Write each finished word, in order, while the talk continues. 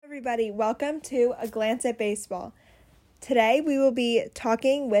everybody. Welcome to A Glance at Baseball. Today we will be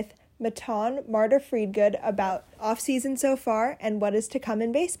talking with Matan Marder Friedgood about offseason so far and what is to come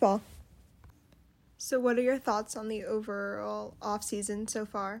in baseball. So what are your thoughts on the overall offseason so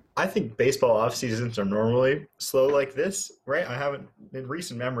far? I think baseball off seasons are normally slow like this, right? In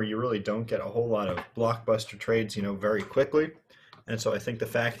recent memory, you really don't get a whole lot of blockbuster trades, very quickly. And so I think the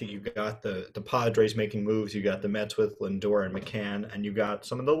fact that you got the Padres making moves, you got the Mets with Lindor and McCann, and you got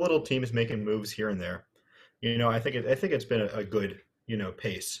some of the little teams making moves here and there. I think it's been a good,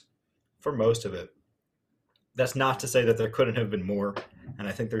 pace for most of it. That's not to say that there couldn't have been more, and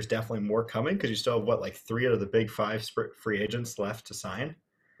I think there's definitely more coming because you still have like three out of the big five free agents left to sign,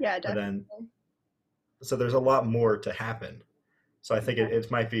 Yeah, and definitely. then so there's a lot more to happen. So I think Yeah.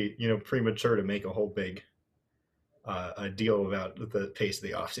 it might be premature to make a whole big a deal about the pace of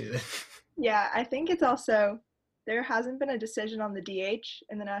the offseason. Yeah, I think it's also there hasn't been a decision on the DH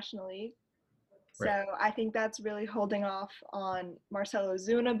in the National League. Right. So I think that's really holding off on Marcelo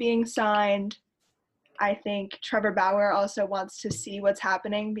Ozuna being signed. I think Trevor Bauer also wants to see what's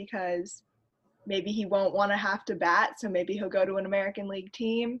happening because maybe he won't want to have to bat, so maybe he'll go to an American League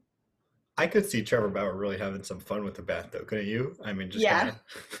team. I could see Trevor Bauer really having some fun with the bat, though, couldn't you? I mean, just kind Yeah,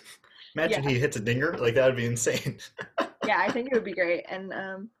 of imagine yeah, he hits a dinger like that would be insane. yeah. I think it would be great.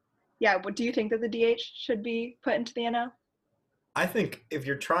 And yeah, what do you think that the DH should be put into the NL? I think if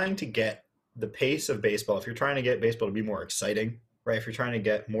you're trying to get the pace of baseball, if you're trying to get baseball to be more exciting, right? If you're trying to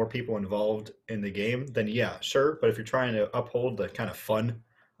get more people involved in the game, then yeah, sure. But if you're trying to uphold the kind of fun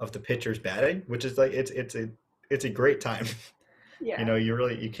of the pitcher's batting, which is like it's a great time. Yeah,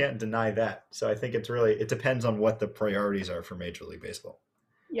 You can't deny that. So I think it depends on what the priorities are for Major League Baseball.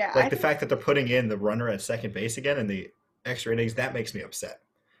 yeah. I Like the think fact that they're putting in the runner at second base again in the extra innings, that makes me upset.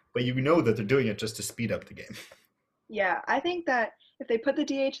 But you know that they're doing it just to speed up the game. yeah, I think that if they put the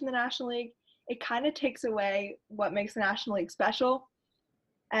DH in the National League, it kind of takes away what makes the National League special.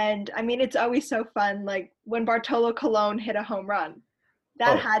 And I mean, it's always so fun. Like when Bartolo Colon hit a home run,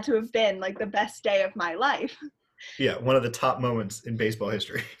 that Oh, had to have been like the best day of my life. yeah, one of the top moments in baseball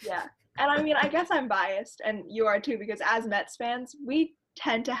history. Yeah. And I mean, I guess I'm biased, and you are too, because as Mets fans, we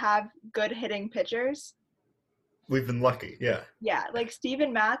tend to have good hitting pitchers. We've been lucky, yeah. Yeah, like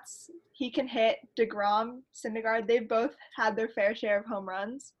Steven Matz, he can hit. DeGrom, Syndergaard, they've both had their fair share of home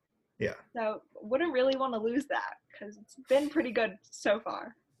runs. Yeah. So wouldn't really want to lose that because it's been pretty good so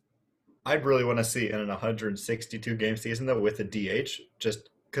far. I'd really want to see in an 162 game season though with a DH, just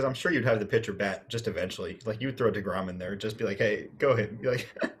because I'm sure you'd have the pitcher bat just eventually. Like you'd throw DeGrom in there, just be like, hey, go ahead. Be like,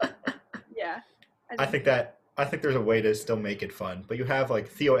 Yeah, I I think think that I think there's a way to still make it fun. But you have like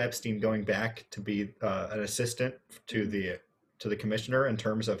Theo Epstein going back to be an assistant to mhm. the commissioner in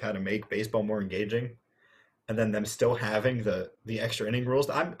terms of how to make baseball more engaging, and then them still having the extra inning rules.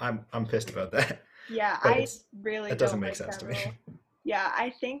 I'm pissed about that, Yeah, but I really that doesn't don't make like sense that to me. rule. Yeah, I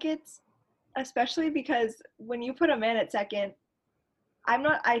think it's especially because when you put a man at second,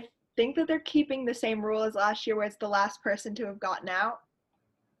 I think that they're keeping the same rule as last year where it's the last person to have gotten out,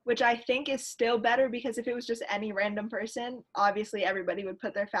 which I think is still better because if it was just any random person, obviously everybody would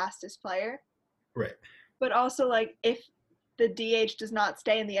put their fastest player. Right. But also like if the DH does not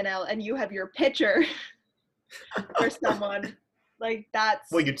stay in the NL and you have your pitcher for someone, like Well,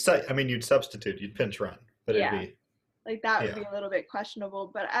 that's you'd substitute, you'd pinch run, but it'd yeah, be like that would yeah, be a little bit questionable.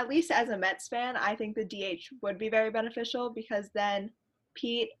 But at least as a Mets fan, I think the DH would be very beneficial because then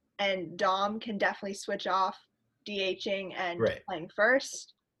Pete and Dom can definitely switch off DHing and right, playing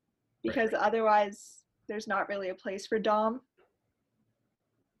first right. because otherwise there's not really a place for Dom.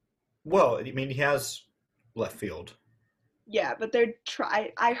 Well, I mean, he has left field. Yeah, but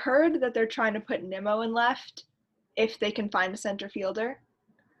I heard that they're trying to put Nimmo in left if they can find a center fielder.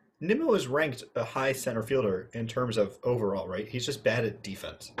 Nimmo is ranked a high center fielder in terms of overall, right? He's just bad at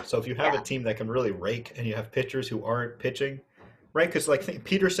defense. So if you have a Yeah. team that can really rake and you have pitchers who aren't pitching, right? Because like think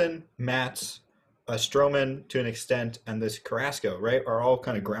Peterson, Matz, Stroman to an extent, and this Carrasco, right, are all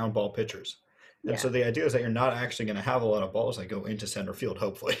kind of Mhm. ground ball pitchers. And Yeah. so the idea is that you're not actually going to have a lot of balls that go into center field,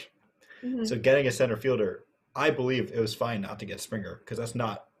 hopefully. Hmm. So getting a center fielder, I believe it was fine not to get Springer because that's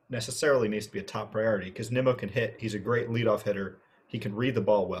not necessarily needs to be a top priority because Nimmo can hit. He's a great leadoff hitter. He can read the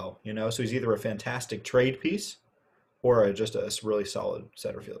ball well, So he's either a fantastic trade piece or just a really solid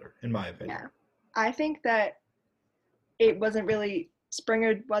center fielder, in my opinion. Yeah. I think that it wasn't really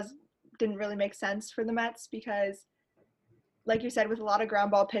Springer was didn't really make sense for the Mets because like you said with a lot of ground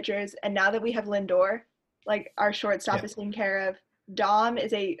ball pitchers and now that we have Lindor, like our shortstop Yeah, is taken care of. Dom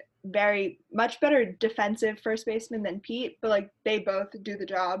is a very much better defensive first baseman than Pete, but like they both do the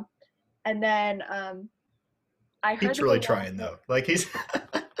job. And then I heard Pete's that they really want trying to though. Like he's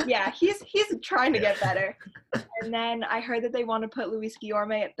Yeah, he's trying to get better. And then I heard that they want to put Luis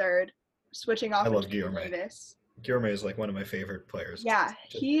Guillorme at third, switching I off of love Henry Guillorme. Davis. Guillorme is like one of my favorite players. Yeah,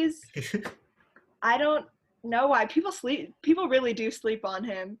 Just, I don't know why people really do sleep on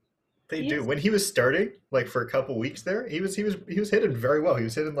him. they He do. is When he was starting, like for a couple weeks there, he was hitting very well. He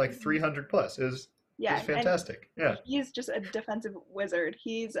was hitting like 300 plus. It was Yeah, and fantastic. Yeah. he's just a defensive wizard.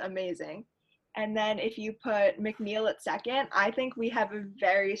 He's amazing. And then if you put McNeil at second, I think we have a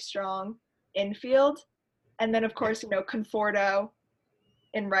very strong infield. And then of Yeah. course, Conforto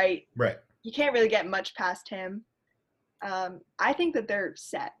in right. Right. You can't really get much past him. I think that they're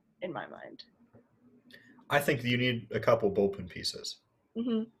set in my mind. I think you need a couple bullpen pieces.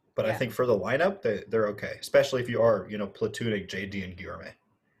 Hmm. But I Yeah. think for the lineup, they're okay, especially if you are, platooning JD and Guillorme.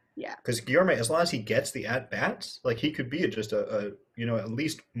 Yeah. Because Guillorme, as long as he gets the at bats, like he could be just at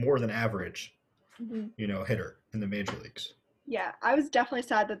least more than average, Hmm. hitter in the major leagues. Yeah. I was definitely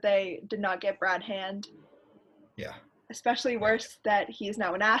sad that they did not get Brad Hand, Yeah. especially worse that he is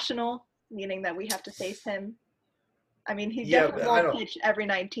now a national, meaning that we have to face him. I mean, he Yeah, definitely but I won't don't. pitch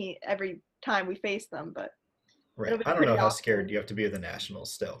every time we face them, but Right. it'll be I don't know pretty how awesome. scared you have to be of the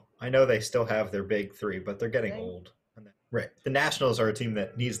Nationals still. I know they still have their big three, but they're getting Really? old. Right. The Nationals are a team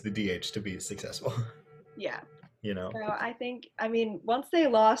that needs the DH to be successful. Yeah. you know. So I mean, once they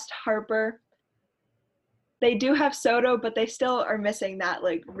lost Harper, they do have Soto, but they still are missing that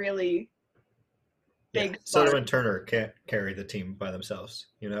like really Yeah. big Soto spark. and Turner can't carry the team by themselves.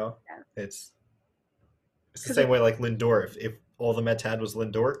 Yeah. It's the Because same way like Lindor. If all the Mets had was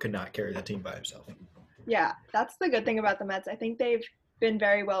Lindor, could not carry the team by himself. yeah, that's the good thing about the Mets. I think they've been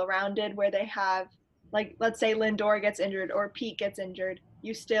very well rounded where they have like let's say Lindor gets injured or Pete gets injured,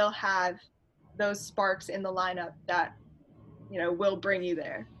 you still have those sparks in the lineup that, will bring you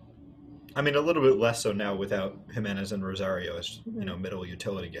there. I mean, a little bit less so now without Jimenez and Rosario as Hmm. middle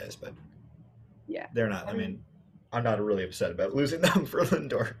utility guys, but Yeah. they're not. I And mean, I'm not really upset about losing them for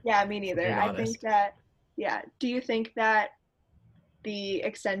Lindor. yeah, me For neither. being I think honest. that yeah. Do you think that the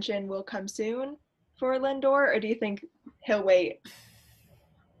extension will come soon for Lindor, or do you think he'll wait?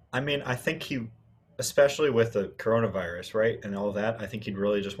 I mean, I think especially with the coronavirus, right, and all that, I think he'd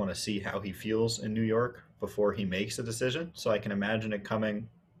really just want to see how he feels in New York before he makes a decision. So I can imagine it coming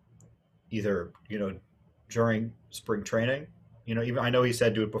either, during spring training. Even I know he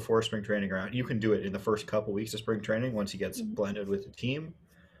said do it before spring training around. You can do it in the first couple weeks of spring training once he gets Mhm. blended with the team,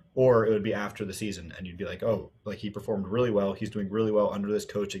 or it would be after the season, and you'd be like, oh, like he performed really well. He's doing really well under this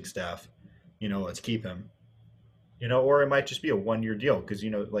coaching staff. Let's keep him. Or it might just be a 1 year deal because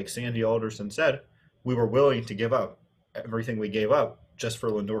like Sandy Alderson said, we were willing to give up everything we gave up just for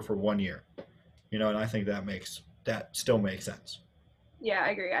Lindor for 1 year. And I think that still makes sense. Yeah, I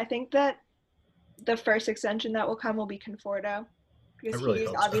agree. I think that the first extension that will come will be Conforto I because really he's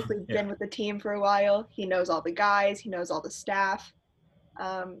hope so. obviously Yeah. been with the team for a while. He knows all the guys. He knows all the staff.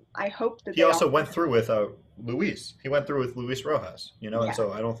 I hope that He they also all. went through with Luis. He went through with Luis Rojas. And Yeah,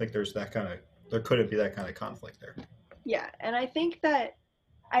 so I don't think there couldn't be that kind of conflict there. yeah, and I think that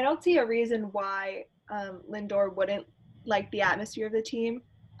I don't see a reason why Lindor wouldn't like the atmosphere of the team.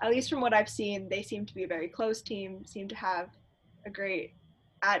 At least from what I've seen, they seem to be a very close team, seem to have a great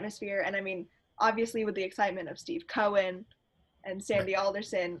atmosphere. And I mean, obviously, with the excitement of Steve Cohen and Right. Sandy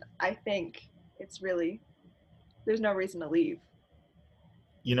Alderson, I think it's really, there's no reason to leave.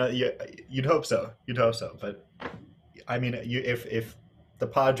 You'd hope so. You'd hope so. But I mean, if the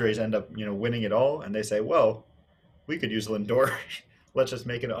Padres end up winning it all, and they say, well, we could use Lindor. Let's just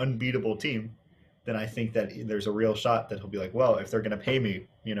make an unbeatable team. Then I think that there's a real shot that he'll be like, well, if they're going to pay me,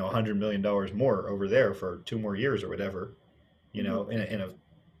 $100 million more over there for 2 more years or whatever, Mhm.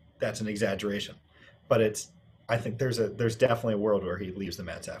 that's an exaggeration, but I think there's definitely a world where he leaves the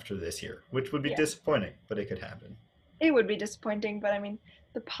Mets after this year, which would be Yeah, disappointing, but it could happen. it would be disappointing, but I mean,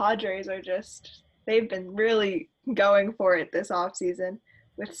 the Padres are just, they've been really going for it this offseason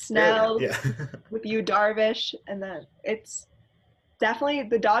with Snell, Yeah. with you, Darvish, and then it's definitely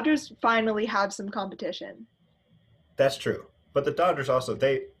the Dodgers finally have some competition. That's true. But the Dodgers also,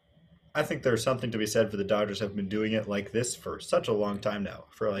 I think there's something to be said for the Dodgers have been doing it like this for such a long time now,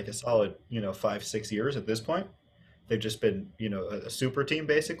 for like a solid, 5, 6 years at this point. They've just been, a super team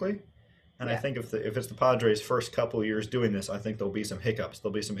basically. And I Yeah, think if it's the Padres' first couple of years doing this, I think there'll be some hiccups,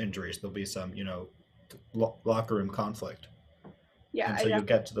 there'll be some injuries, there'll be some, locker room conflict, yeah, and I so you'll definitely,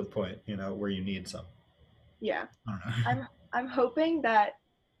 get to the point, where you need some. yeah. I don't know. I'm hoping that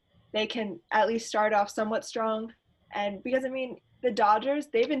they can at least start off somewhat strong, and because I mean the Dodgers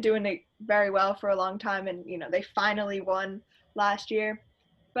they've been doing it very well for a long time, and they finally won last year,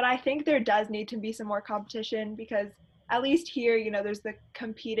 but I think there does need to be some more competition because at least here, there's the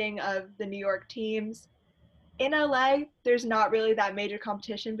competing of the New York teams. In LA, there's not really that major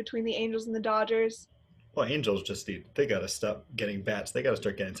competition between the Angels and the Dodgers. Well, Angels they got to stop getting bats. They got to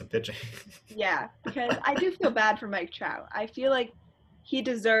start getting some pitching. Yeah, because I do feel bad for Mike Trout. I feel like he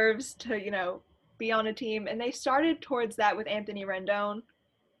deserves to, be on a team. And they started towards that with Anthony Rendon,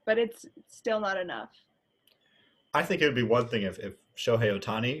 but it's still not enough. I think it would be one thing if Shohei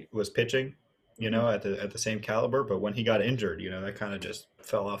Ohtani was pitching, Mhm. at the same caliber, but when he got injured, that kind of just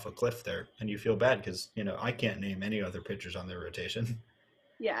fell off a cliff there, and you feel bad because I can't name any other pitchers on their rotation.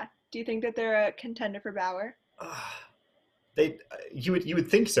 Yeah. Do you think that they're a contender for Bauer? They you would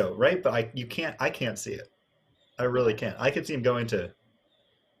think so, right? But I can't see it. I really Yeah. can't. I could see him going to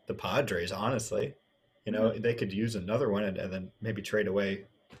the Padres, honestly. Mhm. They could use another one and then maybe trade away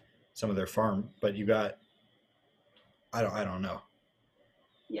some of their farm. But you got I don't know.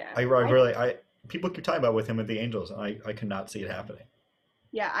 Yeah. I really I people keep talking about with him with the Angels, and I could not see it happening.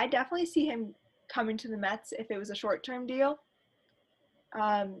 Yeah, I definitely see him coming to the Mets if it was a short-term deal.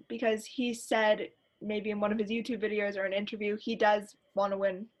 Because he said maybe in one of his YouTube videos or an interview, he does want to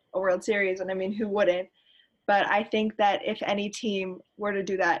win a World Series, and I mean, who wouldn't? But I think that if any team were to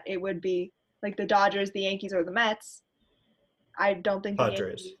do that, it would be like the Dodgers, the Yankees, or the Mets. I don't think the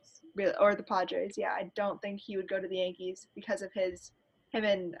Padres. Yankees really, or the Padres. Yeah, I don't think he would go to the Yankees because of him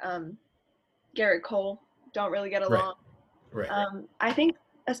and Garrett Cole don't really get Right. along. Right. I think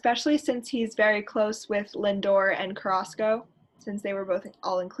especially since he's very close with Lindor and Carrasco, since they were both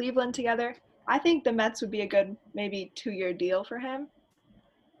all in Cleveland together, I think the Mets would be a good maybe 2-year deal for him.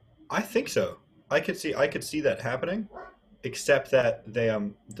 I think so. I could see that happening, except that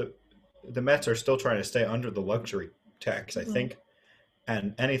the Mets are still trying to stay under the luxury tax, I Mm-hmm. think.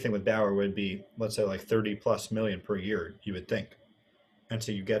 And anything with Bauer would be, let's say, like 30 plus million per year, you would think. And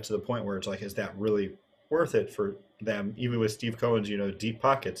so you get to the point where it's like, is that really worth it for them? Even with Steve Cohen's, deep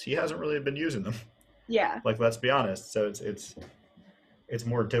pockets, he hasn't really been using them. Yeah. Like, let's be honest. So it's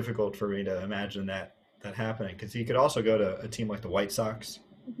more difficult for me to imagine that happening because he could also go to a team like the White Sox,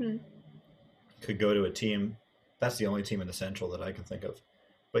 Hmm. could go to a team. That's the only team in the Central that I can think of.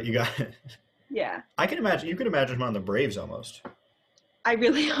 But you got, Yeah. I can imagine you could imagine him on the Braves almost. I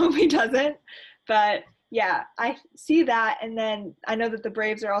really hope he doesn't. But yeah, I see that. And then I know that the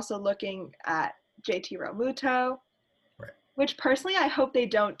Braves are also looking at JT Realmuto, Right. which personally I hope they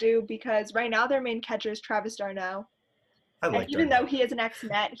don't do because right now their main catcher is Travis d'Arnaud. I And like even though Darno. he is an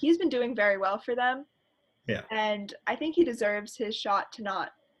ex-Met, he's been doing very well for them. Yeah. And I think he deserves his shot to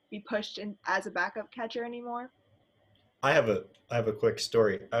not be pushed in as a backup catcher anymore. I have a quick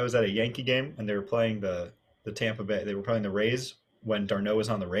story. I was at a Yankee game and they were playing the Tampa Bay. They were playing the Rays when Darno was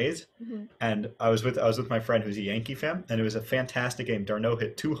on the Rays, Mm-hmm. and I was with my friend who's a Yankee fan, and it was a fantastic game. Darno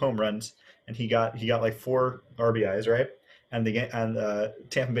hit 2 home runs and he got like 4 RBIs, right? And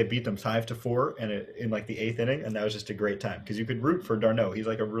Tampa Bay beat them 5-4 and in like the eighth inning, and that was just a great time because you could root for Darno. He's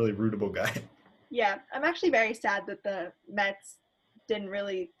like a really rootable guy. Yeah, I'm actually very sad that the Mets didn't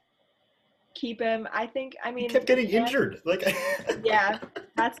really keep him. I He mean, kept getting injured. Like, yeah,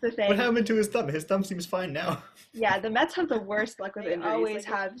 that's the what thing. happened to his thumb? His thumb seems fine now. Yeah, the Mets have the worst luck with They injuries. always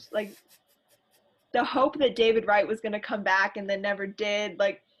Have like the hope that David Wright was going to come back and then never did.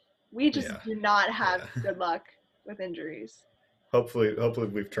 Like, we just Yeah, do not have yeah. good luck with injuries. Hopefully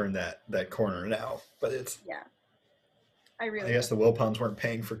we've turned that corner now. But Yeah, I I really guess hope. the Wilpons weren't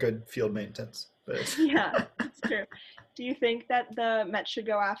paying for good field maintenance. But Yeah, it's true. Do you think that the Mets should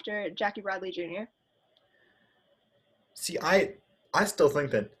go after Jackie Bradley Jr.? see, I still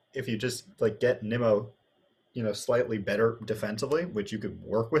think that if you just like get Nimmo, slightly better defensively, which you could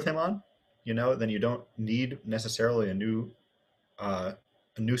work with him on, then you don't need necessarily uh,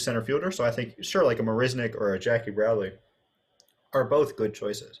 a new center fielder. So I think sure, like a Marisnik or a Jackie Bradley are both good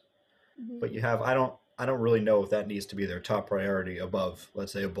choices. Hmm. But I don't really know if that needs to be their top priority above,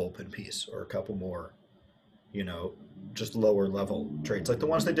 let's say, a bullpen piece or a couple more, you know, just lower level trades like the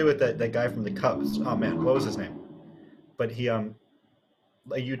ones they did with that guy from the Cubs. Oh man, what was his name? But he a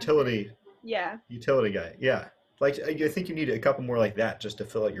Yeah. utility guy. Yeah, like I think you need a couple more like that just to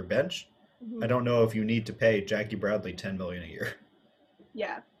fill out your bench. I Hmm. don't know if you need to pay Jackie Bradley 10 million a year.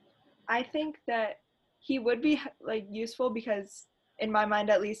 Yeah. I think that he would be like useful because in my mind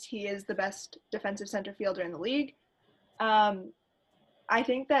at least he is the best defensive center fielder in the league. Um, I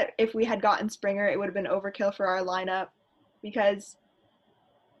think that if we had gotten Springer, it would have been overkill for our lineup because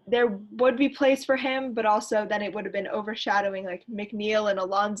there would be place for him, but also then it would have been overshadowing like McNeil and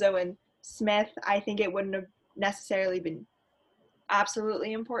Alonso and Smith. I think it wouldn't have necessarily been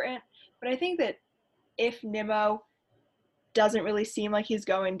absolutely important. But I think that if Nimmo doesn't really seem like he's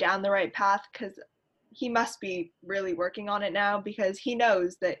going down the right path, because he must be really working on it now because he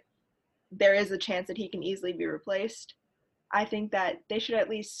knows that there is a chance that he can easily be replaced. I think that they should at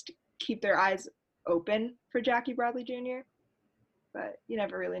least keep their eyes open for Jackie Bradley Jr., but you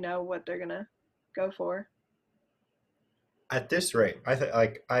never really know what they're going to go for. At this rate, I think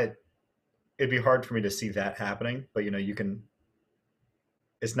it'd be hard for me to see that happening, but you can.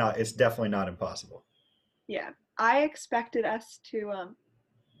 It's definitely not impossible. Yeah, I expected us to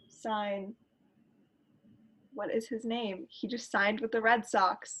sign. What is his name? He just signed with the Red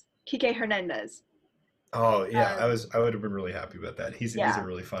Sox. Kike Hernandez. Oh yeah, Um, I would have been really happy about that. He's a yeah,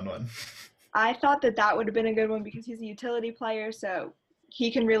 really fun one. I thought that would have been a good one because he's a utility player, so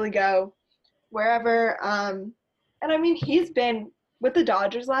he can really go wherever. And I mean, he's been with the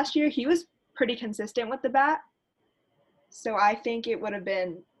Dodgers last year. He was pretty consistent with the bat, so I think it would have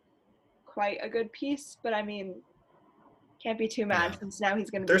been quite a good piece. But I mean, can't be too mad Yeah, since now he's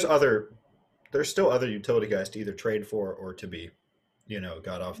going to there's be. other there's still other utility guys to either trade for or to be,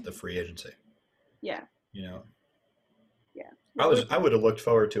 got off the free agency. Yeah, You know, yeah. I would have looked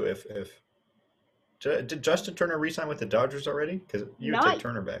forward to if did Justin Turner re-sign with the Dodgers already? Because you would take Not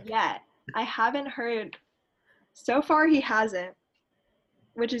Turner back. yet. I haven't heard. So far, he hasn't,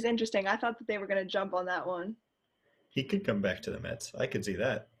 which is interesting. I thought that they were going to jump on that one. He could come back to the Mets. I could see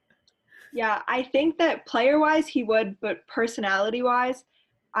that. Yeah, I think that player-wise he would, but personality-wise,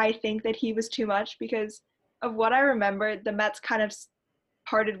 I think that he was too much because of what I remember, the Mets kind of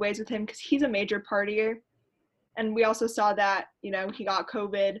parted ways with him because he's a major partier. And we also saw that, he got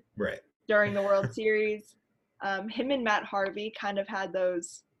COVID Right. during the World Series. Him and Matt Harvey kind of had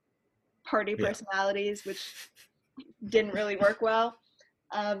those party Yeah. personalities, which didn't really work well.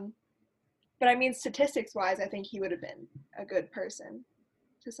 But I mean, statistics-wise, I think he would have been a good person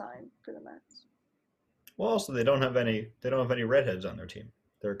to sign for the Mets. Well, also they don't have any redheads on their team.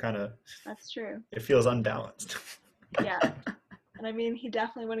 They're kind of. That's true. It feels unbalanced. Yeah. And I mean, he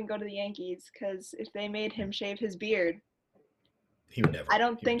definitely wouldn't go to the Yankees because if they made him shave his beard, He would never. I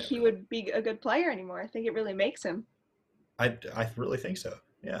don't think he would be a good player anymore. I think it really makes him. I really think so.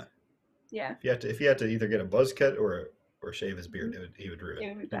 Yeah. Yeah. If he had to either get a buzz cut or shave his beard, he would ruin it.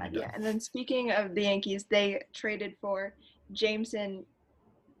 It would be bad. Yeah. And then speaking of the Yankees, they traded for Jameson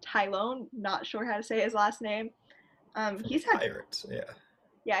Tylone. Not sure how to say his last name. He's had Pirates. Yeah.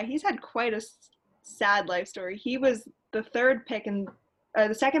 Yeah, he's had quite a sad life story. He was the second pick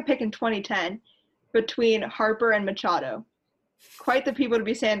in 2010 between Harper and Machado. Quite the people to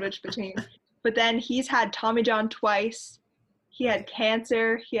be sandwiched between. But then he's had Tommy John twice. He had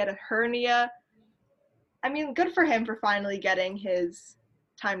cancer. He had a hernia. I mean, good for him for finally getting his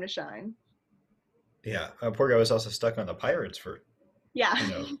time to shine. Yeah. Poor guy was also stuck on the Pirates for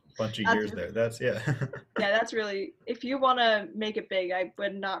a bunch of years there. Yeah, that's really, if you want to make it big, I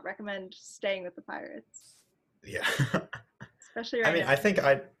would not recommend staying with the Pirates. Yeah. Especially right now.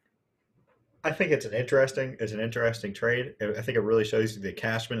 I think it's an interesting trade. I think it really shows you that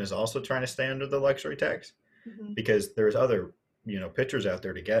Cashman is also trying to stay under the luxury tax because there's other, pitchers out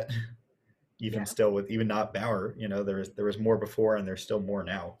there to get, still with even not Bauer, there was more before and there's still more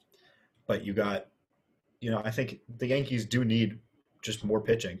now. But you got, I think the Yankees do need just more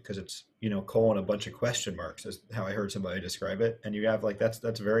pitching because it's, Cole and a bunch of question marks is how I heard somebody describe it. And you have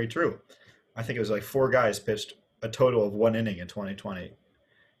that's very true. I think it was like 4 guys pitched a total of 1 inning in 2020.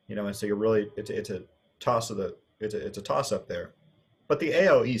 And so you're really it's a toss up there. But the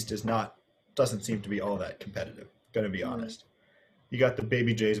AL East doesn't seem to be all that competitive, going to be honest. You got the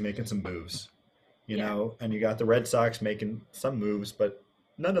Baby Jays making some moves, and you got the Red Sox making some moves, but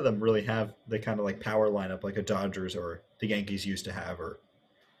none of them really have the kind of like power lineup like a Dodgers or the Yankees used to have, or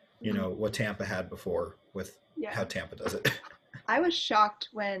what Tampa had before with how Tampa does it. I was shocked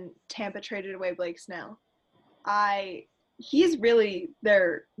when Tampa traded away Blake Snell. He's really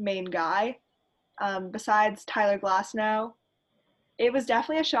their main guy. Besides Tyler Glasnow, it was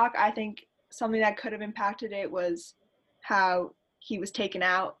definitely a shock. I think something that could have impacted it was how he was taken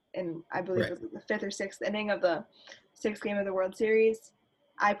out in, I believe it was the 5th or 6th inning of the 6th game of the World Series.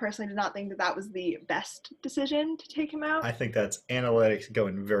 I personally did not think that was the best decision to take him out. I think that's analytics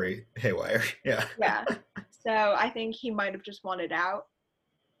going very haywire. Yeah. Yeah. So I think he might have just wanted out,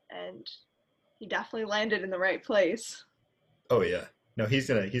 and he definitely landed in the right place. Oh yeah. No, he's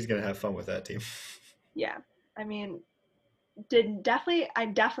gonna have fun with that team. Yeah. I mean, I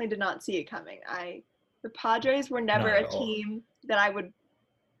definitely did not see it coming. The Padres were never a team that I would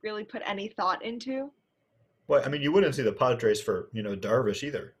really put any thought into. Well, I mean, you wouldn't see the Padres for, Darvish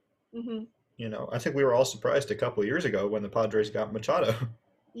either. Mm-hmm. I think we were all surprised a couple of years ago when the Padres got Machado.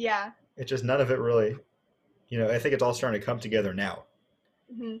 Yeah. It's just none of it really, I think it's all starting to come together now.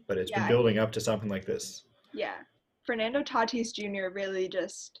 but it's been Yeah, building up to something like this. yeah. Fernando Tatis Jr. really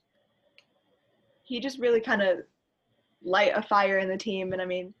he just really kind of light a fire in the team. And I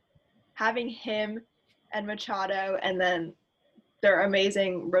mean, having him and Machado and then their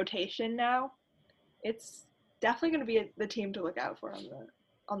amazing rotation now, it's definitely going to be the team to look out for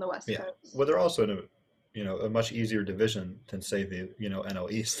on the West Yeah. Coast. Well, they're also in a much easier division than say the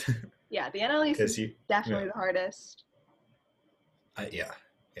NL East. Yeah, the NL East Because is definitely yeah, the hardest. yeah,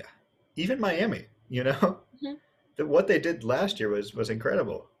 yeah. Even Miami, Mhm. what they did last year was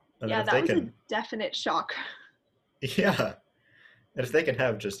incredible. And then Yeah, if that they was a can, definite shock. yeah, and if they can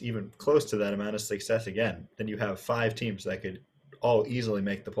have just even close to that amount of success again, then you have 5 teams that could all easily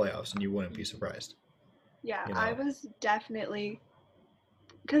make the playoffs, and you wouldn't be surprised. Yeah, You I know, was definitely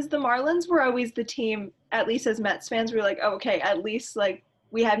because the Marlins were always the team, at least as Mets fans, we were like, oh, okay, at least like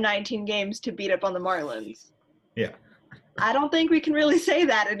we have 19 games to beat up on the Marlins. yeah, I don't think we can really say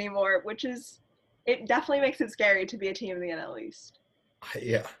that anymore, which is, it definitely makes it scary to be a team in the NL East.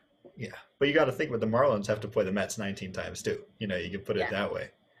 yeah, yeah. But you got to think with the Marlins have to play the Mets 19 times too. You can put it Yeah. that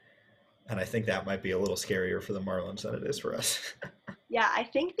way. And I think that might be a little scarier for the Marlins than it is for us. Yeah, I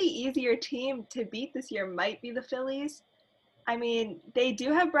think the easier team to beat this year might be the Phillies. I mean, they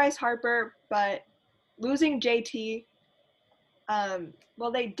do have Bryce Harper, but losing JT,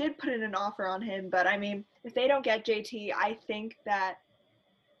 well, they did put in an offer on him, but I mean, if they don't get JT, I think that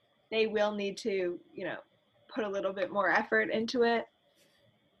they will need to, put a little bit more effort into it.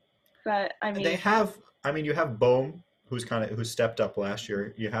 But I They mean, have, I mean, you have Bohm, who stepped up last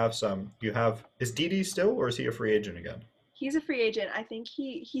year. Is Didi still, or is he a free agent again? he's a free agent. I think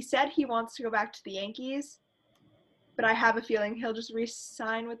he said he wants to go back to the Yankees, but I have a feeling he'll just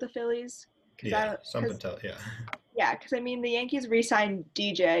re-sign with the Phillies Yeah, something because tell, yeah, yeah, because I mean the Yankees re-signed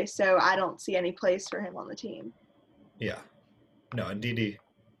DJ, so I don't see any place for him on the team. yeah. No, and Didi,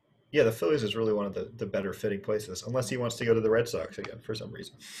 yeah, the Phillies is really one of the better fitting places, unless he wants to go to the Red Sox again for some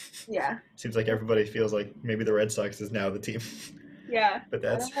reason. Yeah, Seems like everybody feels like maybe the Red Sox is now the team, yeah, but I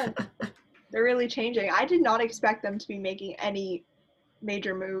that's don't know. They're really changing. I did not expect them to be making any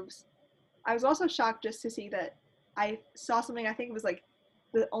major moves. I was also shocked just to see that I saw something. I think it was like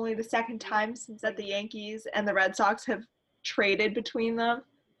only the second time since that the Yankees and the Red Sox have traded between them.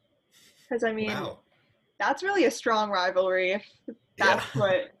 Because I mean, wow. that's really a strong rivalry if Yeah, that's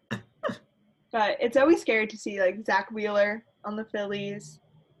what. But it's always scary to see like Zach Wheeler on the Phillies.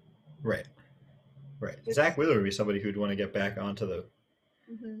 right, right. It's Zach Wheeler would be somebody who'd want to get back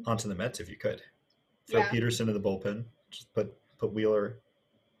mhm. onto the Mets if you could. Throw Yeah, Peterson in the bullpen, just put Wheeler,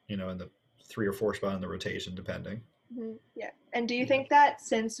 in the 3 or 4 spot in the rotation, depending. yeah. And do you Yeah. think that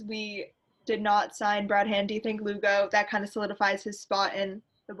since we did not sign Brad Hand, do you think Lugo that kind of solidifies his spot in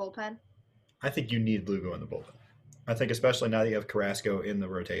the bullpen? I think you need Lugo in the bullpen. I think especially now that you have Carrasco in the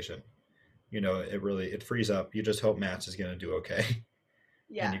rotation, it frees up. You just hope Matz is going to do okay, and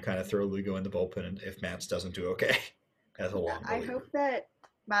Yeah, you kind of throw Lugo in the bullpen, and if Matz doesn't do okay, as a yeah. long I reliever. hope that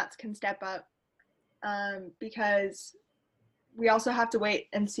Mats can step up because we also have to wait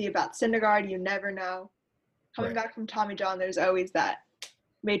and see about Syndergaard. You never know. Coming Right. back from Tommy John, there's always that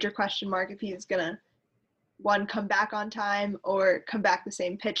major question mark if he's gonna one come back on time or come back the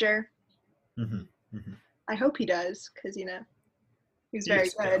same pitcher. Mm-hmm. Mm-hmm. I hope he does because he's He very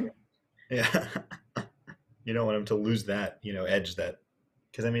is. Yeah. good. Yeah. You don't want him to lose that, edge that.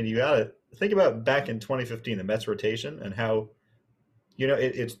 Because, I mean, you got to think about back in 2015, the Mets rotation and how,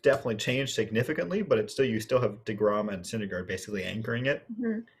 it's definitely changed significantly, but you still have DeGrom and Syndergaard basically anchoring it. Mm-hmm.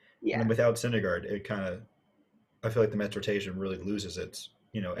 And Yeah, then without Syndergaard, I feel like the Mets rotation really loses its,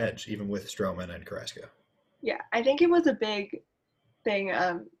 edge, even with Stroman and Carrasco. yeah. I think it was a big thing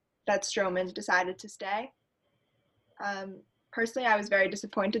that Stroman decided to stay. Personally, I was very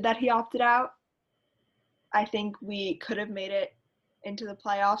disappointed that he opted out. I think we could have made it into the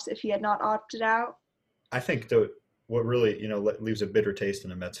playoffs if he had not opted out. I think what really, leaves a bitter taste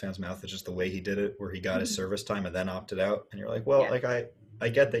in a Mets fan's mouth is just the way he did it, where he got his Mm-hmm. service time and then opted out. And you're like, well, Yeah, like I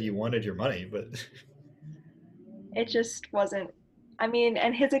get that you wanted your money, but it just wasn't. I mean,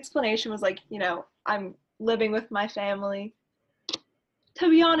 and his explanation was like, I'm living with my family. To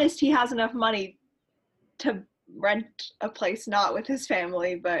be honest, he has enough money to rent a place not with his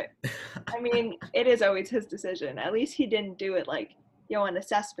family, but I mean, it is always his decision. At least he didn't do it like Yoenis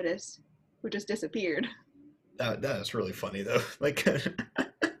Cespedes, who just disappeared. that is really funny though. Like that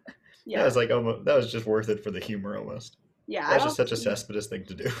Yeah, was like almost that was just worth it for the humor almost. yeah, That was just such a Cespedes thing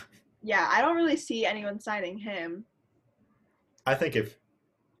to do. I don't really see anyone signing him. I think if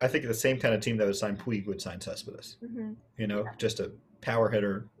I think the same kind of team that would sign Puig would sign Cespedes. Hmm. Just a power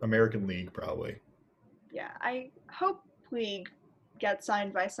hitter, American League probably. Yeah, I hope Puig get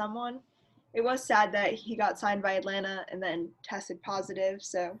signed by someone. It was sad that he got signed by Atlanta and then tested positive,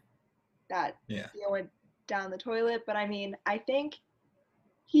 so that Yeah. deal went down the toilet. But I mean, I think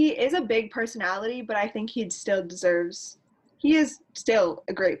he is a big personality, but I think he is still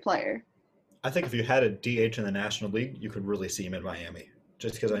a great player. I think if you had a DH in the National League, you could really see him in Miami.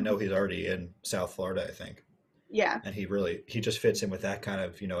 Just because I know he's already in South Florida, I think. Yeah. And he just fits in with that kind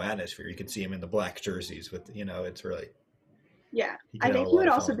of, atmosphere. You can see him in the black jerseys with, it's really, Yeah. he I could have think a he lot would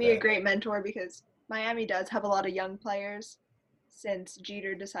of fun also with be a that. great mentor because Miami does have a lot of young players since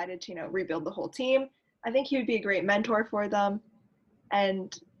Jeter decided to, rebuild the whole team. I think he would be a great mentor for them.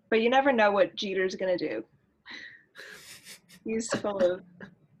 But you never know what Jeter's going to do. He's full of,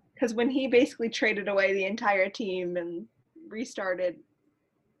 because when he basically traded away the entire team and restarted,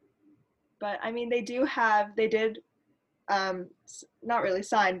 but I mean, they did not really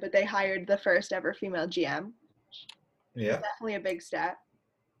sign, but they hired the first ever female GM. Yeah. Definitely a big step.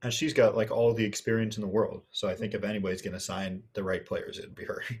 And she's got like all the experience in the world. So I think if anybody's going to sign the right players, it'd be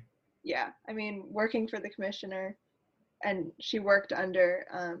her. Yeah, I mean, working for the commissioner, and she worked in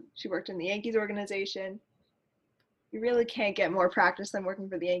the Yankees organization. You really can't get more practice than working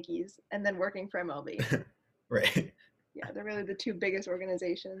for the Yankees and then working for MLB. Right. Yeah, they're really the two biggest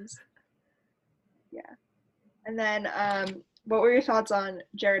organizations. Yeah. And then, what were your thoughts on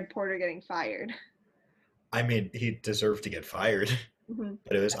Jared Porter getting fired? I mean, he deserved to get fired. Mm-hmm.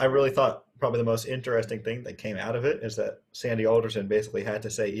 But I really thought probably the most interesting thing that came out of it is that Sandy Alderson basically had to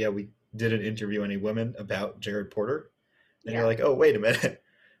say, yeah, we didn't interview any women about Jared Porter. And you're Yeah. like, oh, wait a minute.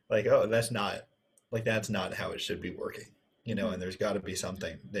 Like, oh, that's not how it should be working. Mm-hmm. And there's got to be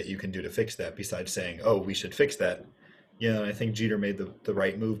something that you can do to fix that besides saying, oh, we should fix that. And I think Jeter made the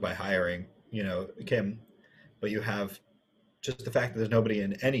right move by hiring, Kim. But you have just the fact that there's nobody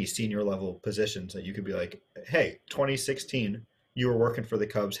in any senior level positions that you could be like, hey, 2016, you were working for the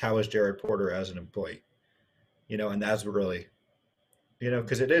Cubs. How is Jared Porter as an employee? And that's really,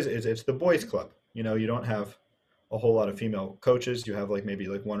 because it's the boys club. You don't have a whole lot of female coaches. You have like maybe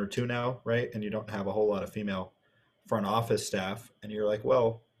like one or two now, right? And you don't have a whole lot of female front office staff. And you're like,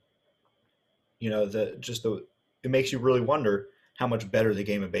 well, it makes you really wonder how much better the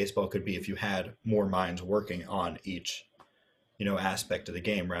game of baseball could be if you had more minds working on each aspect of the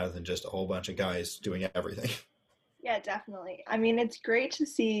game rather than just a whole bunch of guys doing everything. Yeah, definitely. I mean, it's great to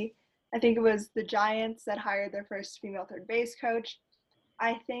see. I think it was the Giants that hired their first female third base coach.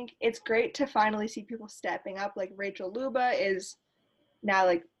 I think it's great to finally see people stepping up. Like Rachel Luba is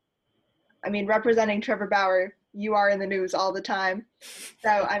now representing Trevor Bauer. You are in the news all the time. So,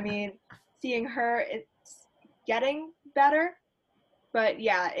 I mean, seeing her, it's getting better. But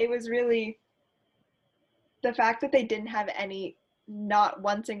yeah, it was really the fact that they didn't have not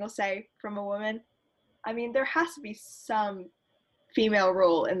one single say from a woman. I mean, there has to be some female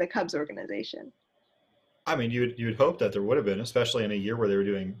role in the Cubs organization. I mean, you'd hope that there would have been, especially in a year where they were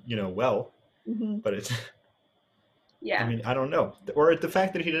doing, well. Mm-hmm. But it's, I Yeah. mean, I don't know. Or the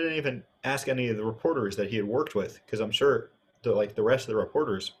fact that he didn't even ask any of the reporters that he had worked with, because I'm sure the rest of the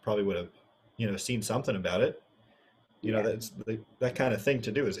reporters probably would have, seen something about it. Yeah. That's that kind of thing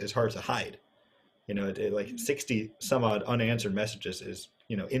to do is hard to hide. Like 60 some odd unanswered messages is,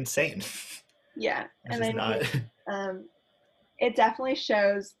 insane. Yeah. It's And I just not. mean, it definitely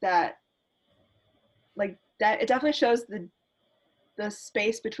shows that, it definitely shows the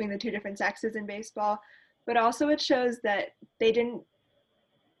space between the two different sexes in baseball, but also it shows that they didn't,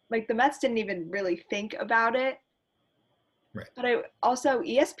 the Mets didn't even really think about it. Right. But also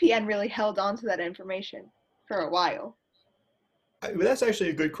ESPN really held on to that information for a while. That's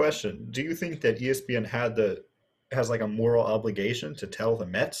actually a good question. Do you think that ESPN has like a moral obligation to tell the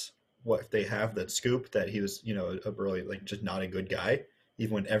Mets what if they have that scoop that he was, a really like just not a good guy,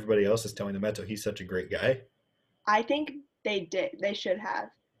 even when everybody else is telling the Mets, oh, he's such a great guy? I think they should have,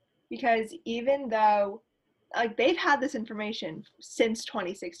 because even though they've had this information since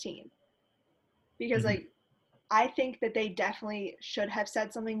 2016, because Mm-hmm. I think that they definitely should have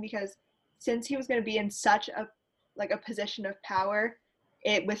said something, because since he was going to be in such a position of power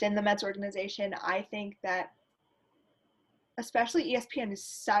within the Mets organization, I think that especially ESPN is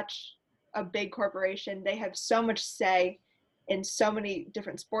such a big corporation. They have so much say in so many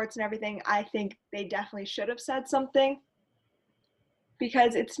different sports and everything. I think they definitely should have said something,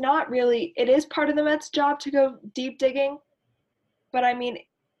 because it is part of the Mets' job to go deep digging. But I mean,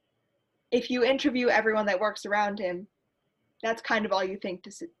 if you interview everyone that works around him, that's kind of all you think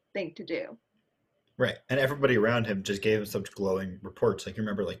to do. Right. And everybody around him just gave him such glowing reports. Like you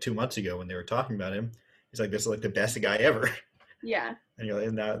remember like 2 months ago when they were talking about him, he's like, this is like the best guy ever. Yeah. And you're like,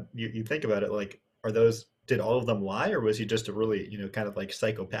 and now you think about it, like, are those did all of them lie, or was he just a really, kind of like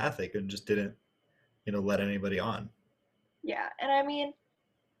psychopathic and just didn't, let anybody on? Yeah, and I mean,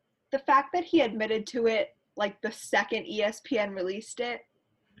 the fact that he admitted to it like the second ESPN released it,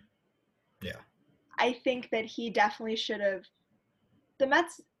 Yeah. I think that he definitely should have. The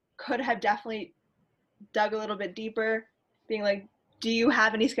Mets could have definitely dug a little bit deeper, being like, "Do you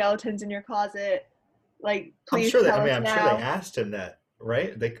have any skeletons in your closet? Like, I'm please sure that, I tell mean, us I'm sure they now." asked him that,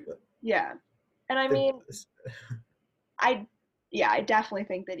 right? Yeah, and I They, mean, I yeah, I definitely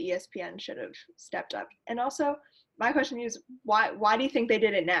think that ESPN should have stepped up. And also, my question is, why do you think they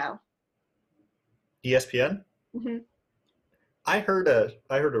did it now? ESPN? Hmm. I heard a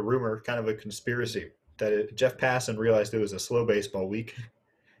rumor, kind of a conspiracy, that Jeff Passan realized it was a slow baseball week,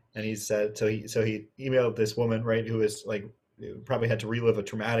 and he said so he emailed this woman, right, who was like probably had to relive a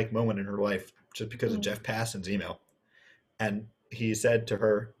traumatic moment in her life just because of Hmm. Jeff Passan's email, and he said to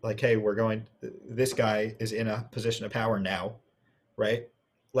her like, hey, this guy is in a position of power now, right?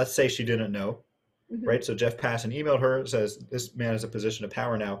 Let's say she didn't know, Hmm. right? So Jeff Passan emailed her, says this man is a position of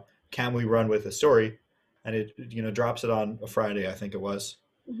power now. Can we run with the story? And it drops it on a Friday, I think it was.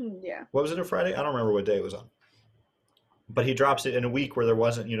 Hmm. Yeah. What was it, a Friday? I don't remember what day it was on. But he drops it in a week where there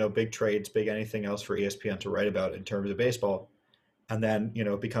wasn't big trades, big anything else for ESPN to write about in terms of baseball. And then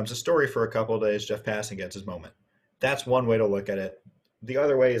it becomes a story for a couple of days. Jeff Passan gets his moment. That's one way to look at it. The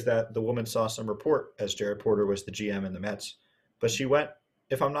other way is that the woman saw some report as Jared Porter was the GM in the Mets, but she went,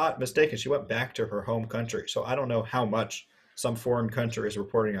 if I'm not mistaken, she went back to her home country. So I don't know how much some foreign country is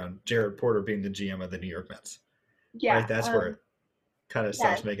reporting on Jared Porter being the GM of the New York Mets. Yeah. Right? That's where it kind of Yeah.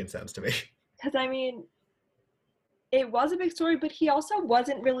 stops making sense to me. Because I mean, it was a big story, but he also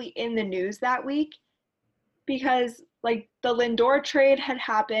wasn't really in the news that week because like the Lindor trade had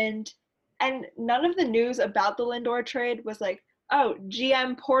happened, and none of the news about the Lindor trade was like, oh,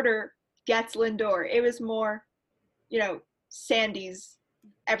 GM Porter gets Lindor. It was more, Sandy's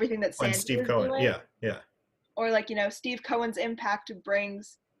everything that And Sandy Steve was Cohen, doing, yeah, yeah, or like Steve Cohen's impact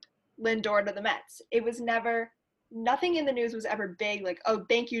brings Lindor to the Mets. It was never nothing in the news was ever big like, oh,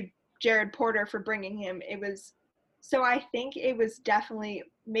 thank you Jared Porter for bringing him. It was so I think it was definitely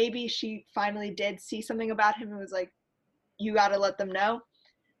maybe she finally did see something about him and was like, you got to let them know.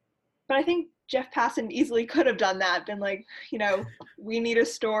 But I think Jeff Passan easily could have done that, been like, we need a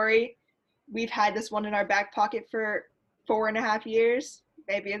story. We've had this one in our back pocket for 4.5 years.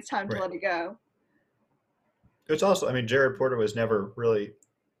 Maybe it's time to right. let it go. It's also, I mean, Jared Porter was never really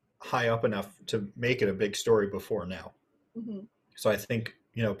high up enough to make it a big story before now. Hmm. So I think,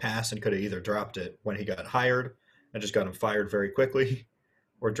 Passan could have either dropped it when he got hired and just got him fired very quickly,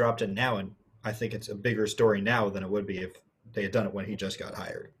 or dropped it now. And I think it's a bigger story now than it would be if they had done it when he just got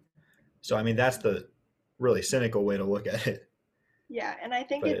hired. So, I mean, that's the really cynical way to look at it. Yeah, and I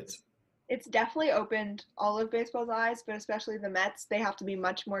think But it's definitely opened all of baseball's eyes, but especially the Mets. They have to be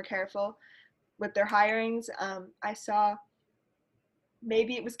much more careful with their hirings. I saw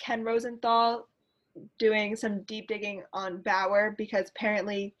maybe it was Ken Rosenthal doing some deep digging on Bauer because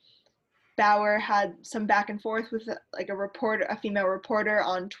apparently Bauer had some back and forth with like a female reporter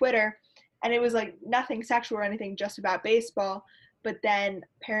on Twitter, and it was like nothing sexual or anything, just about baseball. But then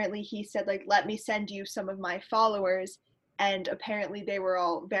apparently he said like, "Let me send you some of my followers," and apparently they were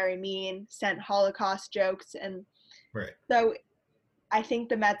all very mean, sent Holocaust jokes, and right. so I think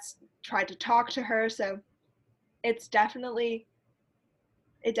the Mets tried to talk to her. So it's definitely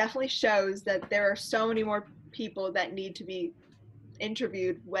it definitely shows that there are so many more people that need to be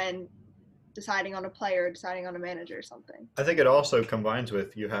interviewed when deciding on a player, deciding on a manager or something. I think it also combines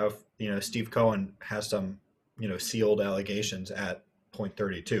with you have, Steve Cohen has some, sealed allegations at point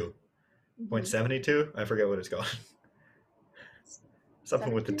 32, point Mm-hmm. 72. I forget what it's called.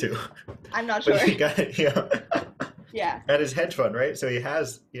 Something with the 72? two. I'm not But sure. he got, Yeah. at his hedge fund, right? So he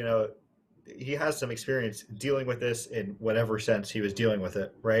has some experience dealing with this in whatever sense he was dealing with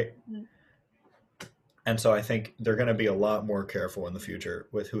it, right? Mm-hmm. And so I think they're going to be a lot more careful in the future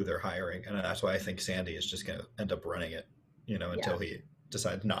with who they're hiring. And that's why I think Sandy is just going to end up running it, Yeah. until he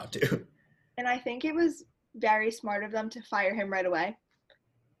decides not to. And I think it was very smart of them to fire him right away.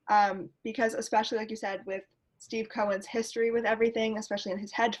 Because especially like you said, with Steve Cohen's history with everything, especially in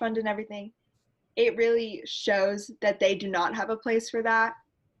his hedge fund and everything, it really shows that they do not have a place for that,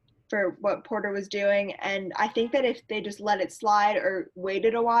 for what Porter was doing. And I think that if they just let it slide or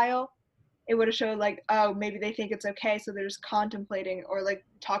waited a while, it would have showed like, oh, maybe they think it's okay, so they're just contemplating or like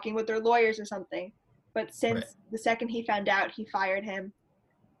talking with their lawyers or something. But Right. since the second he found out, he fired him.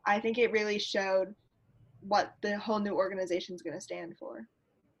 I think it really showed what the whole new organization is going to stand for.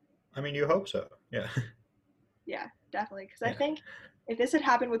 I mean, you hope so. Yeah. Yeah, definitely. Because I Yeah. think if this had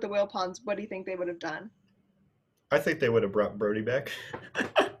happened with the Wilpons, what do you think they would have done? I think they would have brought Brody back.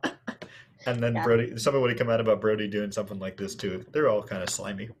 And then Yeah. someone would have come out about Brody doing something like this too. They're all kind of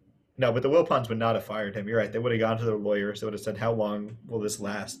slimy. No, but the Wilpons would not have fired him. You're right. They would have gone to their lawyers. They would have said, "How long will this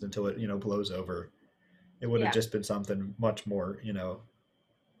last until it, blows over?" It would have Yeah. just been something much more,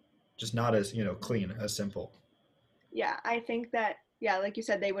 just not as, clean, as simple. Yeah. I think that, yeah, like you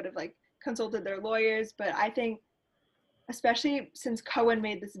said, they would have like consulted their lawyers, but I think especially since Cohen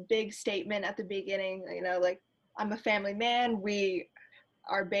made this big statement at the beginning, like, I'm a family man. We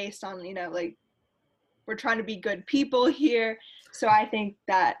are based on, like, we're trying to be good people here. So I think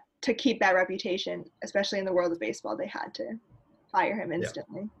that to keep that reputation, especially in the world of baseball, they had to fire him Yeah.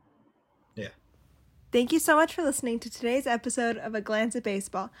 instantly. Yeah. Thank you so much for listening to today's episode of A Glance at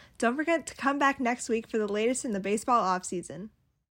Baseball. Don't forget to come back next week for the latest in the baseball offseason.